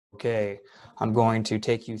Okay, I'm going to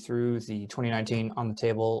take you through the 2019 On the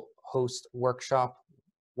Table Host Workshop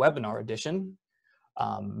webinar edition.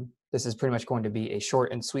 This is pretty much going to be a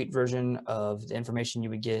short and sweet version of the information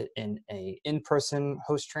you would get in a in-person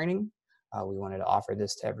host training. We wanted to offer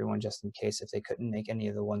this to everyone just in case if they couldn't make any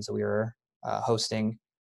of the ones that we were hosting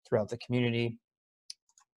throughout the community.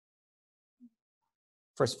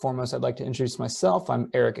 First and foremost, I'd like to introduce myself. I'm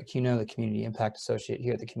Eric Aquino, the Community Impact Associate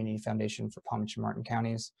here at the Community Foundation for Palm Beach and Martin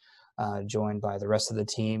Counties, joined by the rest of the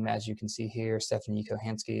team. As you can see here, Stephanie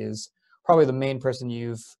Kohansky is probably the main person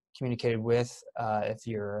you've communicated with if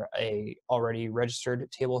you're a already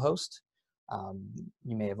registered table host.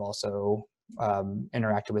 You may have also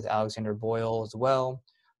interacted with Alexander Boyle as well.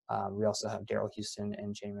 We also have Daryl Houston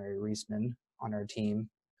and Jane Mary Reisman on our team.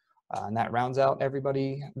 And that rounds out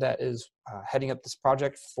everybody that is heading up this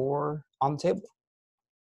project for On the Table.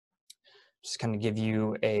 Just kind of give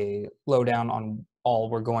you a lowdown on all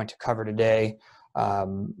we're going to cover today.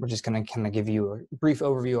 We're just going to kind of give you a brief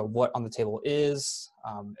overview of what On the Table is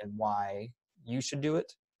and why you should do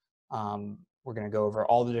it. We're going to go over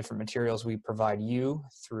all the different materials we provide you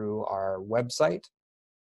through our website.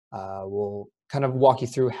 We'll kind of walk you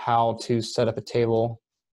through how to set up a table.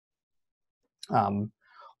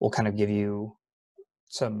 We'll kind of give you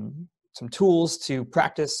some tools to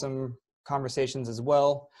practice some conversations as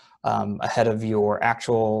well ahead of your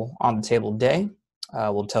actual On the Table day.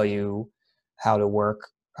 We'll tell you how to work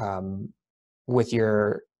with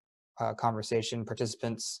your conversation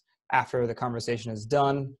participants after the conversation is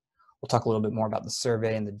done. We'll talk a little bit more about the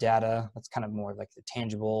survey and the data. That's kind of more like the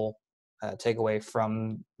tangible takeaway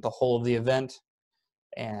from the whole of the event.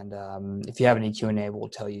 And if you have any Q&A, we'll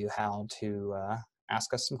tell you how to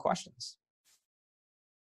ask us some questions.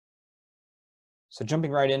 So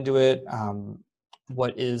jumping right into it,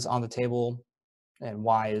 what is On the Table and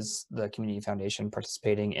why is the Community Foundation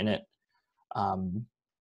participating in it? I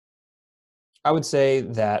would say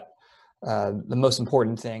that the most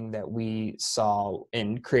important thing that we saw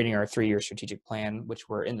in creating our 3-year strategic plan, which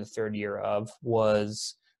we're in the 3rd year of,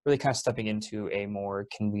 was really kind of stepping into a more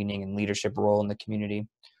convening and leadership role in the community.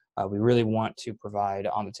 We really want to provide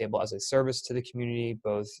On the Table as a service to the community,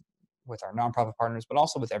 both with our nonprofit partners, but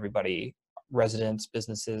also with everybody, residents,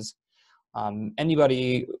 businesses,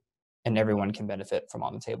 anybody and everyone can benefit from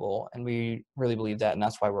On the Table. And we really believe that, and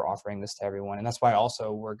that's why we're offering this to everyone. And that's why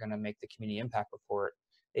also we're going to make the Community Impact Report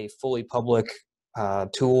a fully public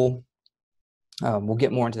tool. We'll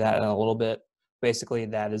get more into that in a little bit. Basically,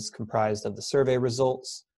 that is comprised of the survey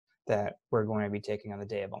results that we're going to be taking on the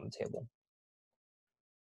day of On the Table.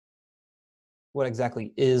 What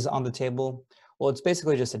exactly is On the Table? Well, it's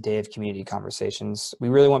basically just a day of community conversations. We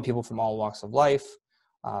really want people from all walks of life,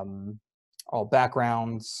 all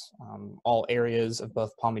backgrounds, all areas of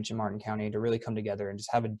both Palm Beach and Martin County to really come together and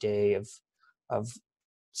just have a day of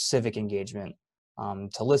civic engagement,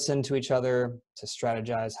 to listen to each other, to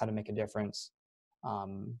strategize how to make a difference.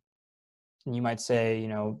 And you might say, you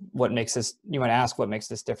know, you might ask what makes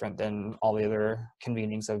this different than all the other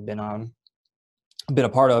convenings I've been a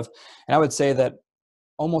part of. And I would say that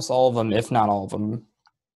almost all of them, if not all of them,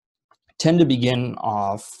 tend to begin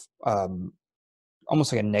off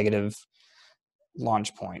almost like a negative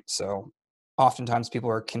launch point. So oftentimes people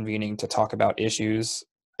are convening to talk about issues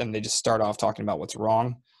and they just start off talking about what's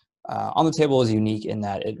wrong. On the Table is unique in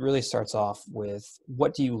that it really starts off with,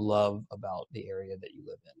 what do you love about the area that you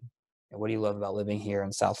live in? And what do you love about living here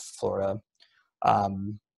in South Florida?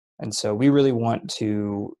 And so we really want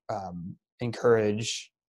to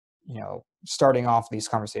encourage, starting off these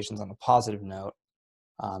conversations on a positive note,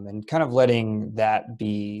 and kind of letting that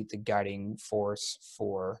be the guiding force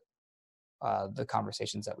for the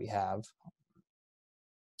conversations that we have.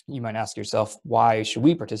 You might ask yourself, why should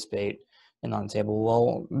we participate in On the Table?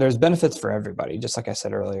 Well, there's benefits for everybody. Just like I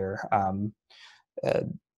said earlier,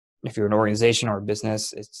 if you're an organization or a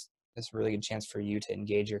business, it's a really good chance for you to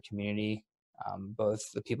engage your community, both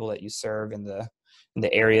the people that you serve in the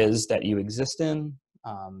areas that you exist in.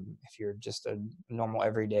 If you're just a normal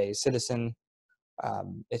everyday citizen,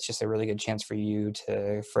 it's just a really good chance for you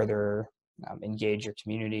to further engage your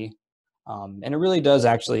community. And it really does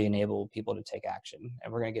actually enable people to take action.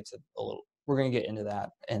 And we're going to get into that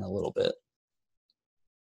in a little bit.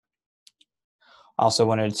 I also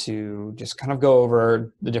wanted to just kind of go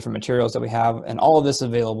over the different materials that we have, and all of this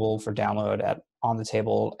available for download at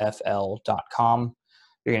onthetablefl.com.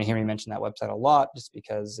 You're going to hear me mention that website a lot just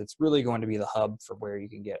because it's really going to be the hub for where you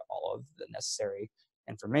can get all of the necessary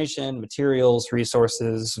information, materials,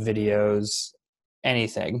 resources, videos,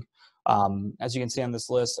 anything. As you can see on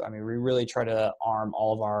this list, we really try to arm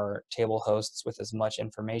all of our table hosts with as much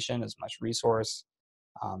information, as much resource,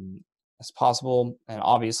 as possible. And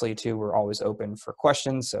obviously, too, we're always open for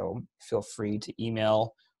questions, so feel free to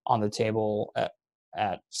email on the table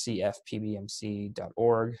at cfpbmc.org.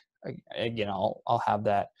 Again, I'll have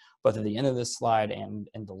that both at the end of this slide and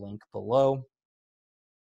in the link below.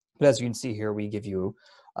 But as you can see here, we give you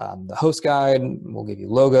the host guide, we'll give you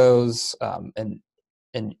logos, and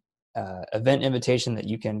an event invitation that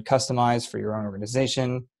you can customize for your own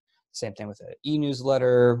organization. Same thing with an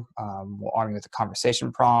e-newsletter. We'll arm you with the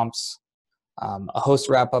conversation prompts, a host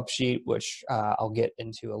wrap-up sheet, which I'll get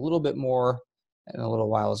into a little bit more in a little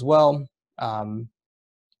while as well.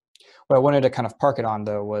 What I wanted to kind of park it on,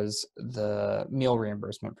 though, was the meal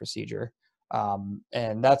reimbursement procedure.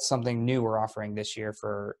 And that's something new we're offering this year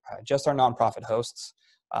for just our nonprofit hosts.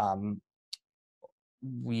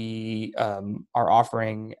 We are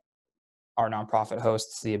offering our nonprofit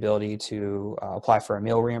hosts the ability to apply for a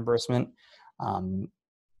meal reimbursement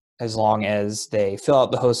as long as they fill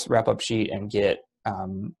out the host wrap-up sheet and get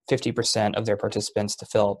 50% of their participants to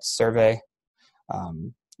fill out the survey.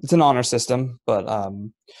 It's an honor system, but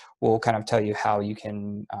we'll kind of tell you how you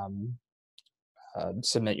can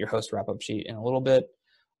submit your host wrap-up sheet in a little bit.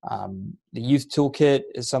 The youth toolkit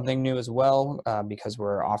is something new as well because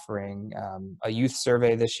we're offering a youth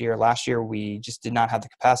survey this year. Last year, we just did not have the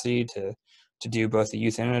capacity to do both a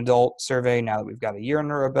youth and an adult survey. Now that we've got a year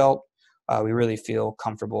under our belt, we really feel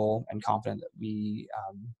comfortable and confident that we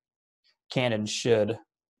can and should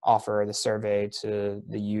offer the survey to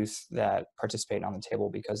the youth that participate on the table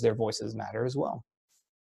because their voices matter as well.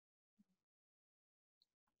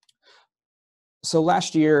 So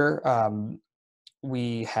last year,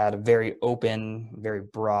 we had a very open, very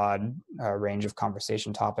broad range of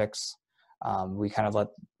conversation topics. We kind of let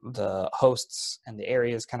the hosts and the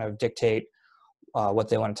areas kind of dictate what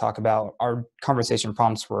they want to talk about. Our conversation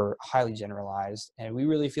prompts were highly generalized, and we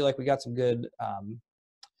really feel like we got some good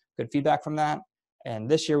feedback from that. And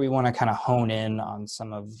this year we want to kind of hone in on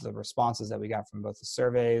some of the responses that we got from both the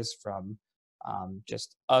surveys, from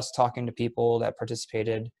just us talking to people that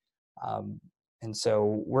participated. And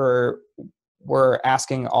so we're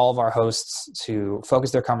asking all of our hosts to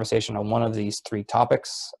focus their conversation on one of these three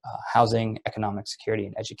topics: housing, economic security,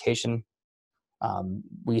 and education.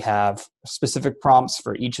 We have specific prompts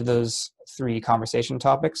for each of those three conversation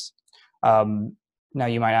topics. Now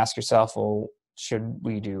you might ask yourself, well, should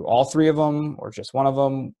we do all three of them or just one of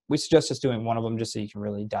them? We suggest just doing one of them just so you can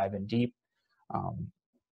really dive in deep.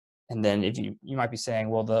 And then if you might be saying,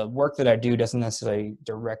 well, the work that I do doesn't necessarily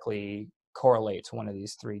directly correlate to one of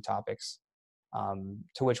these three topics,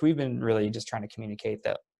 to which we've been really just trying to communicate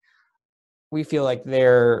that we feel like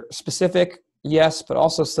they're specific, yes, but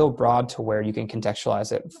also still broad to where you can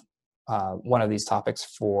contextualize it, one of these topics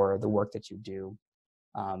for the work that you do.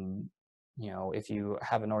 If you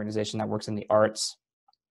have an organization that works in the arts,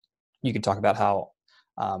 you could talk about how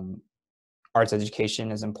arts education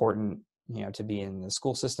is important, to be in the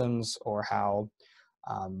school systems, or how,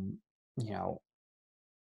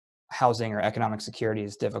 housing or economic security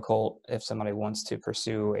is difficult if somebody wants to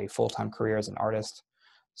pursue a full-time career as an artist.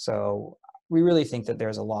 So we really think that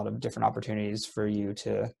there's a lot of different opportunities for you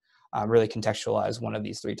to really contextualize one of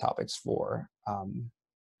these three topics for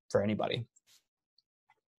anybody.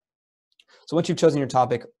 So once you've chosen your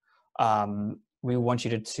topic, we want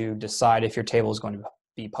you to decide if your table is going to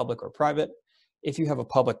be public or private. If you have a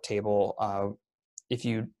public table, if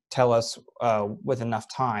you tell us with enough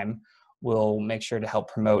time, we'll make sure to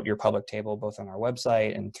help promote your public table both on our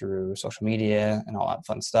website and through social media and all that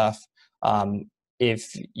fun stuff.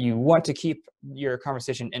 If you want to keep your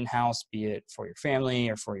conversation in-house, be it for your family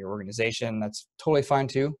or for your organization, that's totally fine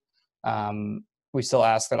too. We still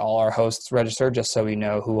ask that all our hosts register just so we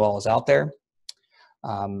know who all is out there.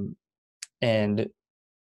 And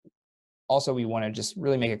also we want to just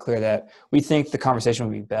really make it clear that we think the conversation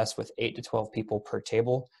would be best with 8 to 12 people per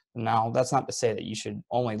table. Now, that's not to say that you should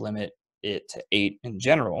only limit it to 8 in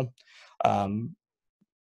general.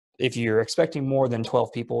 If you're expecting more than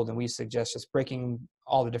 12 people, then we suggest just breaking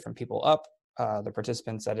all the different people up, the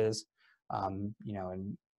participants that is,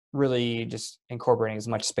 and really just incorporating as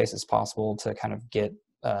much space as possible to kind of get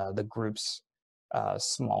the groups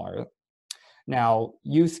smaller. Now,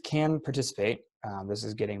 youth can participate. This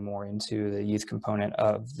is getting more into the youth component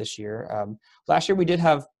of this year. Last year we did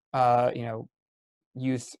have,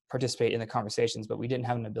 youth participate in the conversations, but we didn't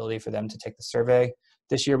have an ability for them to take the survey.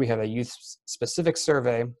 This year we have a youth-specific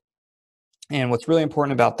survey. And what's really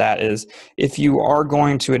important about that is if you are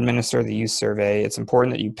going to administer the youth survey, it's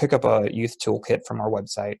important that you pick up a youth toolkit from our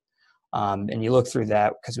website and you look through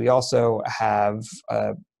that, because we also have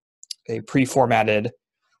a pre-formatted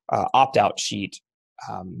opt-out sheet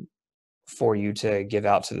for you to give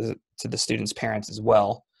out to the students' parents as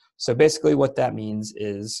well. So basically what that means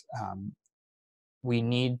is we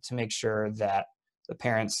need to make sure that the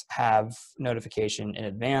parents have notification in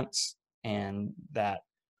advance, and that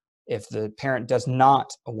if the parent does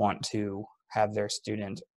not want to have their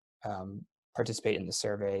student participate in the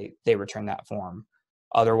survey, they return that form.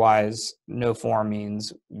 Otherwise, no form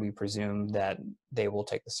means we presume that they will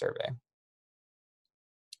take the survey.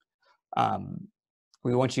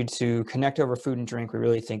 We want you to connect over food and drink. We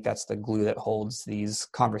really think that's the glue that holds these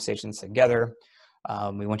conversations together.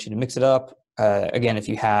 We want you to mix it up. Again, if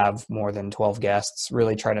you have more than 12 guests,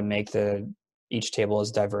 really try to make each table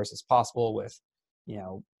as diverse as possible with,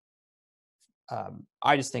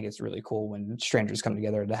 I just think it's really cool when strangers come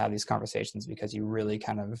together to have these conversations, because you really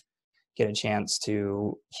kind of get a chance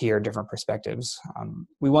to hear different perspectives.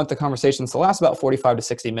 We want the conversations to last about 45 to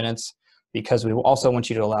 60 minutes, because we also want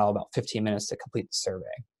you to allow about 15 minutes to complete the survey.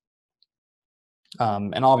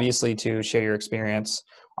 And obviously to share your experience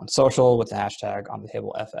on social with the hashtag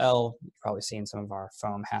OnTheTableFL. You've probably seen some of our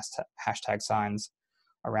foam hashtag signs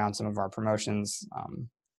around some of our promotions.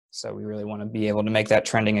 So we really want to be able to make that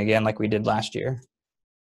trending again like we did last year.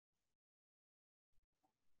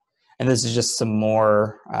 And this is just some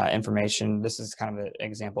more information. This is kind of an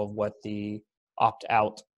example of what the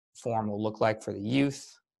opt-out form will look like for the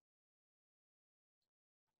youth.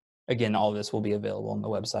 Again, all of this will be available on the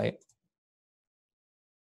website.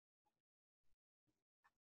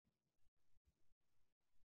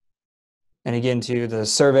 And again, too, the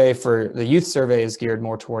survey for the youth survey is geared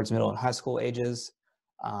more towards middle and high school ages.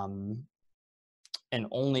 And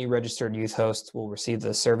only registered youth hosts will receive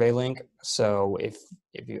the survey link. So if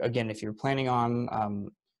you're planning on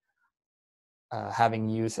having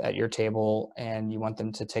youth at your table and you want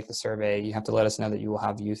them to take the survey, you have to let us know that you will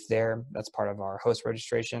have youth there. That's part of our host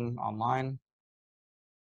registration online.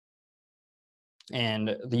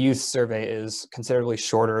 And the youth survey is considerably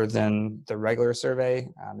shorter than the regular survey.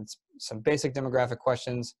 It's some basic demographic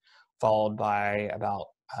questions followed by about,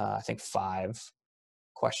 I think, 5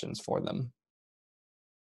 questions for them.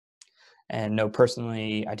 And no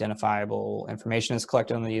personally identifiable information is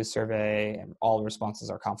collected on the youth survey, and all responses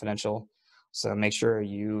are confidential. So make sure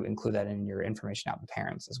you include that in your information out to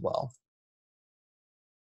parents as well.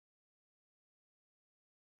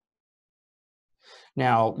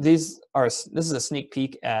 Now, this is a sneak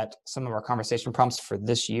peek at some of our conversation prompts for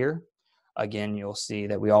this year. Again, you'll see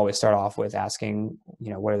that we always start off with asking,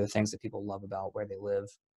 what are the things that people love about where they live.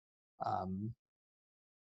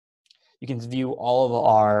 You can view all of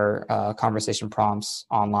our conversation prompts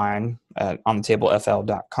online at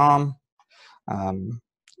onthetablefl.com.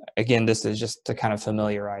 Again, this is just to kind of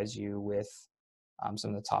familiarize you with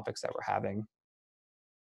some of the topics that we're having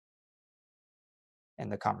and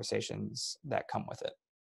the conversations that come with it.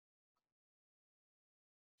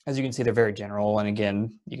 As you can see, they're very general, and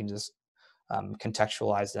again, you can just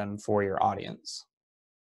contextualize them for your audience.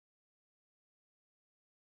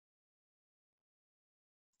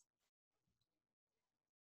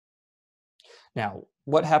 Now,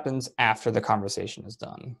 what happens after the conversation is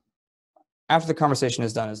done? After the conversation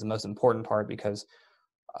is done is the most important part, because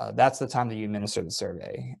that's the time that you administer the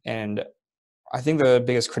survey. And I think the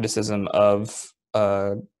biggest criticism of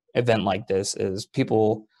an event like this is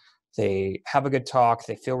people, they have a good talk,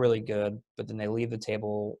 they feel really good, but then they leave the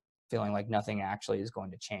table feeling like nothing actually is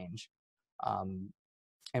going to change.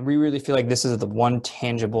 And we really feel like this is the one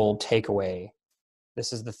tangible takeaway.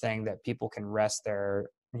 This is the thing that people can rest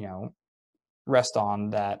on,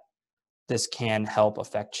 that this can help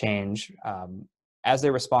affect change. As they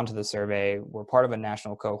respond to the survey, we're part of a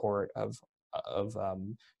national cohort of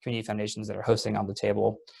community foundations that are hosting On the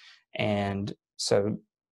Table. And so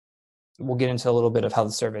we'll get into a little bit of how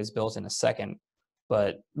the survey is built in a second,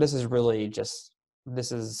 but this is really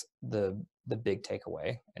the big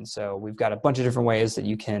takeaway. And so we've got a bunch of different ways that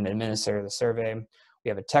you can administer the survey. We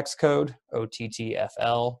have a text code,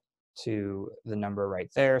 OTTFL, to the number right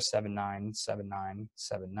there,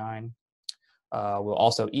 797979. We'll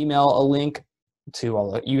also email a link to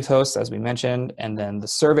all the youth hosts, as we mentioned, and then the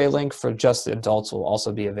survey link for just the adults will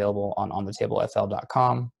also be available on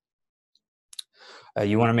onthetablefl.com.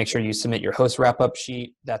 You want to make sure you submit your host wrap-up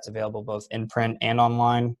sheet. That's available both in print and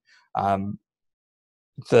online.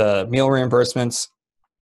 The meal reimbursements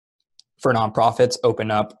for nonprofits open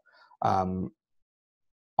up on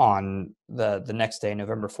the next day,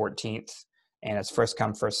 November 14th, and it's first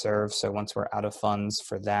come, first serve. So once we're out of funds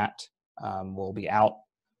for that, we'll be out.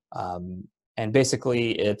 And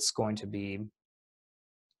basically it's going to be,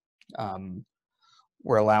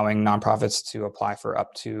 we're allowing nonprofits to apply for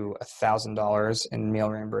up to $1,000 in meal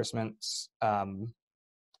reimbursements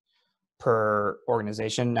per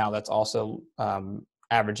organization. Now that's also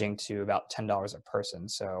averaging to about $10 a person.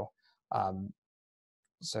 So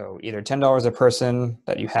so either $10 a person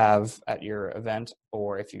that you have at your event,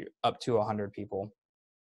 or if you up to 100 people.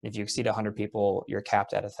 If you exceed 100 people, you're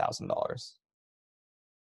capped at $1,000.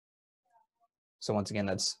 So once again,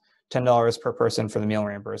 that's $10 per person for the meal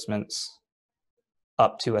reimbursements,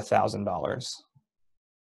 up to $1,000.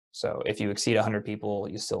 So if you exceed 100 people,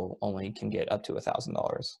 you still only can get up to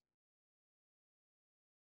 $1,000.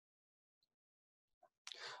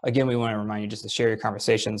 Again, we want to remind you just to share your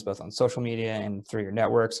conversations both on social media and through your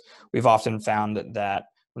networks. We've often found that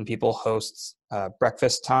when people host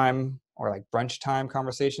breakfast time or like brunch time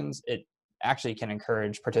conversations, it actually can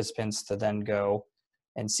encourage participants to then go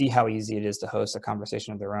and see how easy it is to host a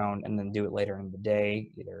conversation of their own and then do it later in the day,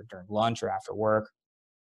 either during lunch or after work.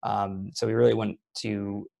 So we really want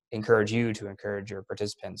to encourage you to encourage your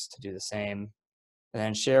participants to do the same, and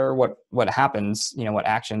then share what happens, what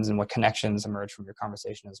actions and what connections emerge from your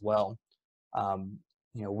conversation as well.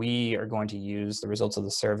 We are going to use the results of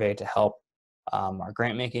the survey to help our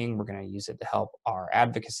grant making. We're going to use it to help our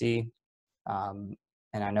advocacy.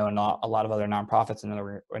 And I know a lot of other nonprofits and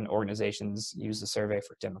other organizations use the survey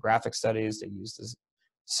for demographic studies. They use the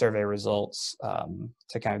survey results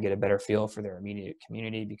to kind of get a better feel for their immediate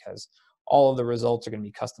community, because all of the results are going to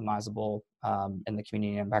be customizable in the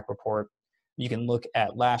community impact report. You can look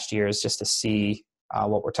at last year's just to see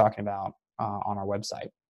what we're talking about on our website.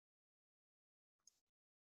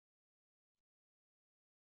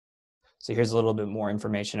 So here's a little bit more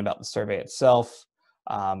information about the survey itself.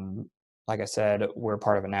 Like I said, we're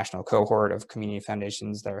part of a national cohort of community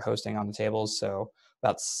foundations that are hosting on the tables. So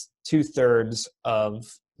about 2/3 of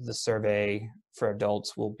the survey for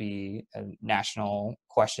adults will be national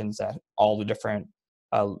questions that all the different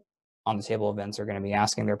on the table events are going to be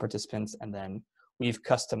asking their participants. And then we've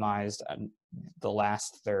customized the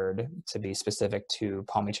last third to be specific to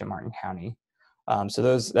Palm Beach and Martin County.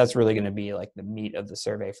 So that's really going to be like the meat of the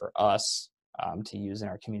survey for us to use in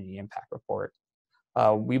our community impact report.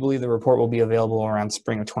 We believe the report will be available around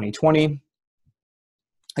spring of 2020.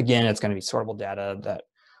 Again, it's going to be sortable data that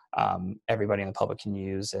everybody in the public can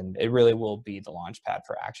use, and it really will be the launch pad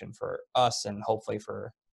for action for us and hopefully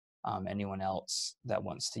for anyone else that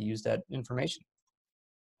wants to use that information.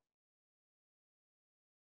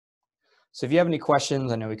 So if you have any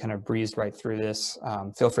questions, I know we kind of breezed right through this,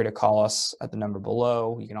 feel free to call us at the number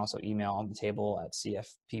below. You can also email on the table at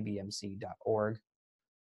cfpbmc.org.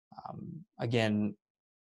 Again,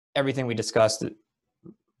 everything we discussed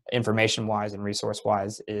information-wise and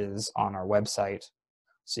resource-wise is on our website,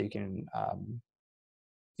 so you can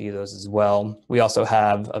view those as well. We also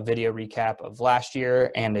have a video recap of last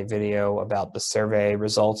year and a video about the survey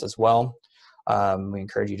results as well. We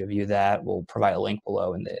encourage you to view that. We'll provide a link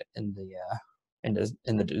below in the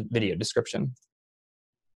video description.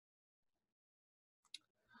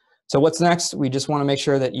 So what's next? We just want to make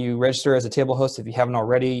sure that you register as a table host. If you haven't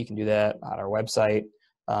already, you can do that on our website.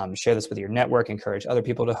 Share this with your network. Encourage other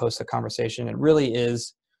people to host a conversation. It really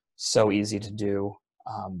is so easy to do,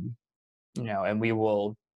 and we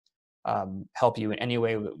will help you in any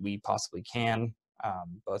way that we possibly can.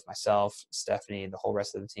 Both myself, Stephanie, the whole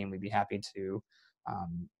rest of the team, we'd be happy to,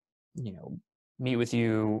 meet with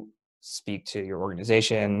you, speak to your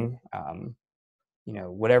organization,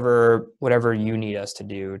 whatever you need us to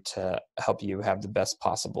do to help you have the best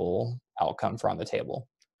possible outcome for On the Table.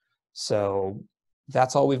 So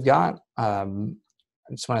that's all we've got. I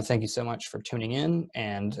just want to thank you so much for tuning in,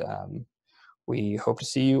 and we hope to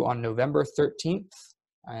see you on November 13th.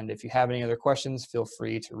 And if you have any other questions, feel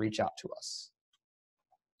free to reach out to us.